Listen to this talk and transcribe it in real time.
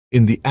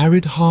In the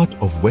arid heart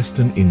of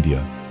Western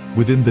India,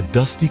 within the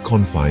dusty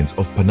confines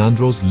of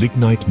Panandro's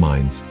lignite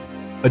mines,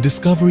 a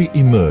discovery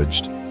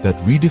emerged that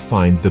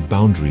redefined the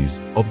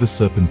boundaries of the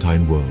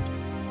serpentine world.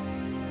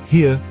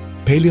 Here,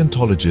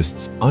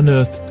 paleontologists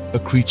unearthed a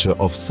creature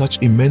of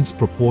such immense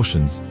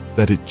proportions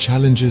that it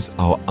challenges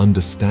our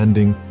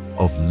understanding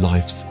of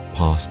life's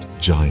past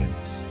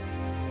giants.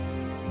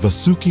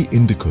 Vasuki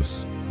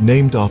indicus,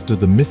 named after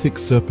the mythic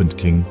serpent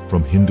king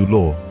from Hindu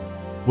lore,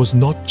 was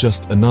not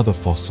just another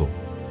fossil.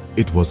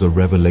 It was a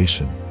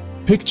revelation.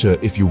 Picture,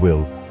 if you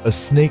will, a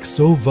snake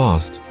so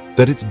vast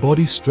that its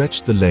body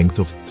stretched the length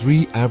of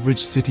 3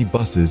 average city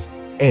buses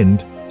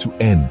end to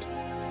end.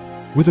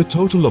 With a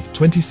total of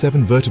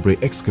 27 vertebrae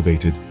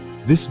excavated,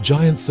 this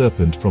giant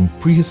serpent from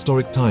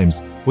prehistoric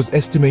times was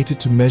estimated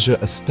to measure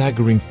a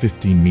staggering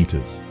 15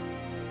 meters.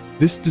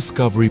 This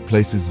discovery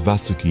places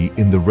Vasuki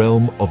in the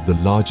realm of the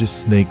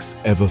largest snakes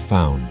ever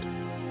found,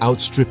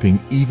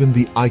 outstripping even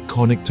the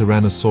iconic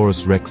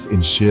Tyrannosaurus rex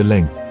in sheer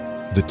length.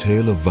 The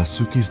tale of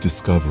Vasuki's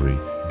discovery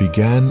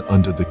began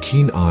under the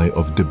keen eye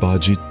of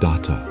Debajit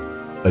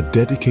Datta, a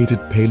dedicated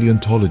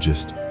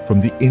paleontologist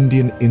from the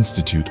Indian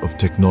Institute of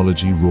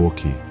Technology,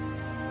 Roorkee.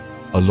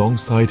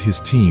 Alongside his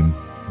team,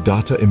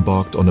 Datta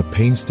embarked on a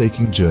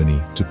painstaking journey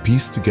to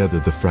piece together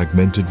the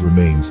fragmented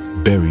remains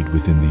buried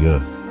within the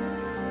earth.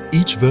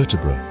 Each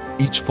vertebra,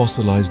 each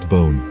fossilized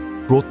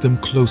bone, brought them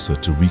closer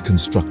to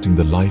reconstructing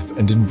the life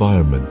and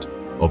environment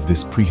of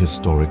this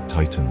prehistoric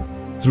titan.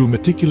 Through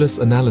meticulous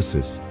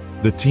analysis,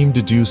 the team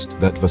deduced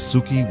that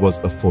Vasuki was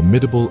a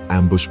formidable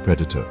ambush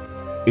predator.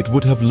 It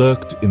would have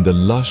lurked in the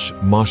lush,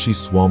 marshy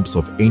swamps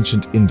of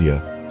ancient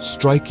India,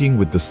 striking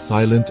with the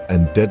silent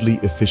and deadly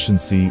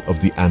efficiency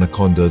of the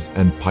anacondas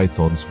and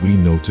pythons we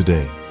know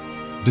today.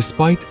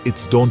 Despite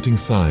its daunting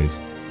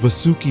size,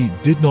 Vasuki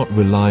did not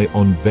rely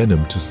on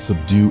venom to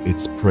subdue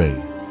its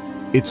prey.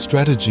 Its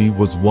strategy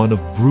was one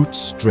of brute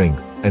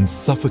strength and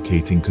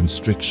suffocating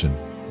constriction.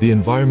 The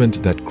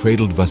environment that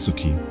cradled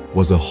Vasuki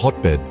was a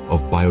hotbed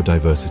of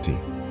biodiversity.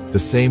 The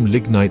same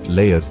lignite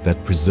layers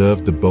that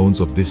preserved the bones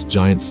of this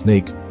giant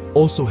snake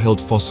also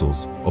held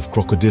fossils of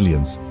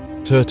crocodilians,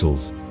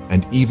 turtles,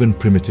 and even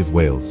primitive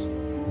whales.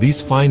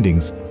 These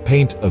findings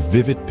paint a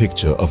vivid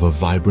picture of a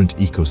vibrant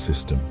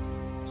ecosystem,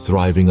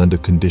 thriving under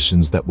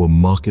conditions that were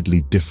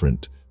markedly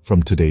different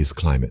from today's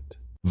climate.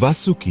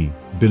 Vasuki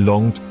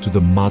belonged to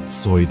the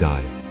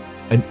Matsoidae,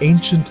 an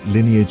ancient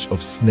lineage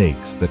of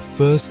snakes that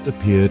first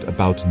appeared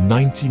about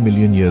 90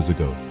 million years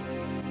ago.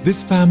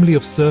 This family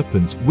of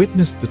serpents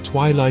witnessed the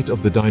twilight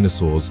of the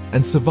dinosaurs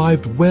and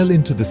survived well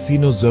into the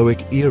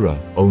Cenozoic era,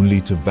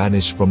 only to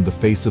vanish from the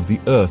face of the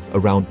earth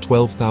around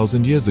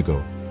 12,000 years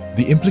ago.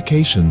 The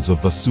implications of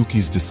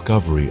Vasuki's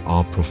discovery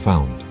are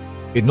profound.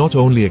 It not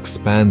only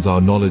expands our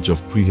knowledge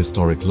of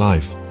prehistoric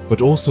life, but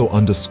also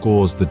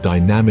underscores the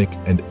dynamic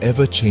and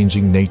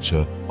ever-changing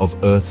nature of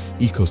Earth's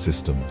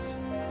ecosystems.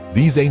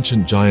 These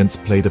ancient giants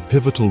played a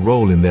pivotal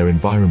role in their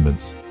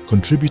environments,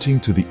 contributing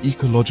to the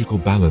ecological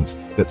balance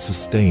that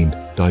sustained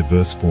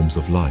diverse forms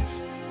of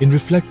life. In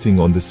reflecting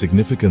on the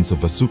significance of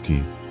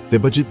Vasuki,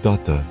 Debajit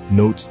Datta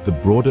notes the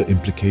broader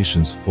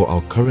implications for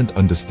our current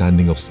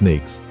understanding of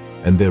snakes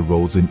and their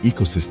roles in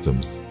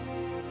ecosystems.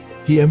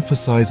 He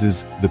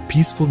emphasizes the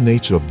peaceful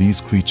nature of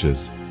these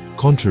creatures,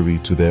 contrary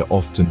to their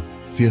often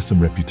fearsome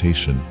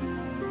reputation,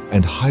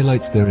 and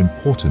highlights their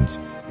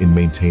importance in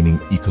maintaining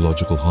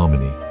ecological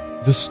harmony.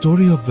 The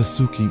story of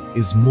Vasuki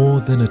is more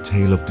than a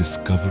tale of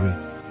discovery.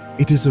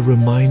 It is a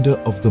reminder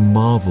of the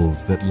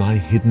marvels that lie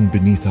hidden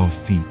beneath our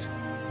feet,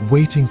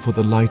 waiting for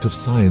the light of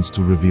science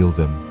to reveal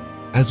them.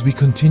 As we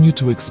continue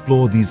to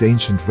explore these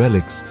ancient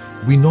relics,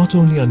 we not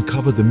only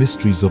uncover the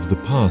mysteries of the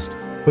past,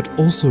 but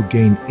also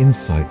gain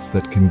insights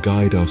that can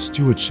guide our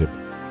stewardship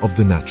of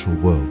the natural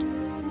world.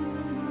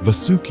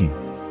 Vasuki,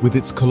 with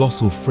its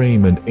colossal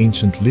frame and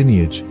ancient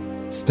lineage,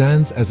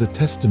 stands as a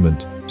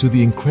testament to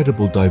the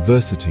incredible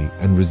diversity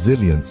and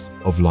resilience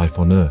of life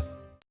on Earth.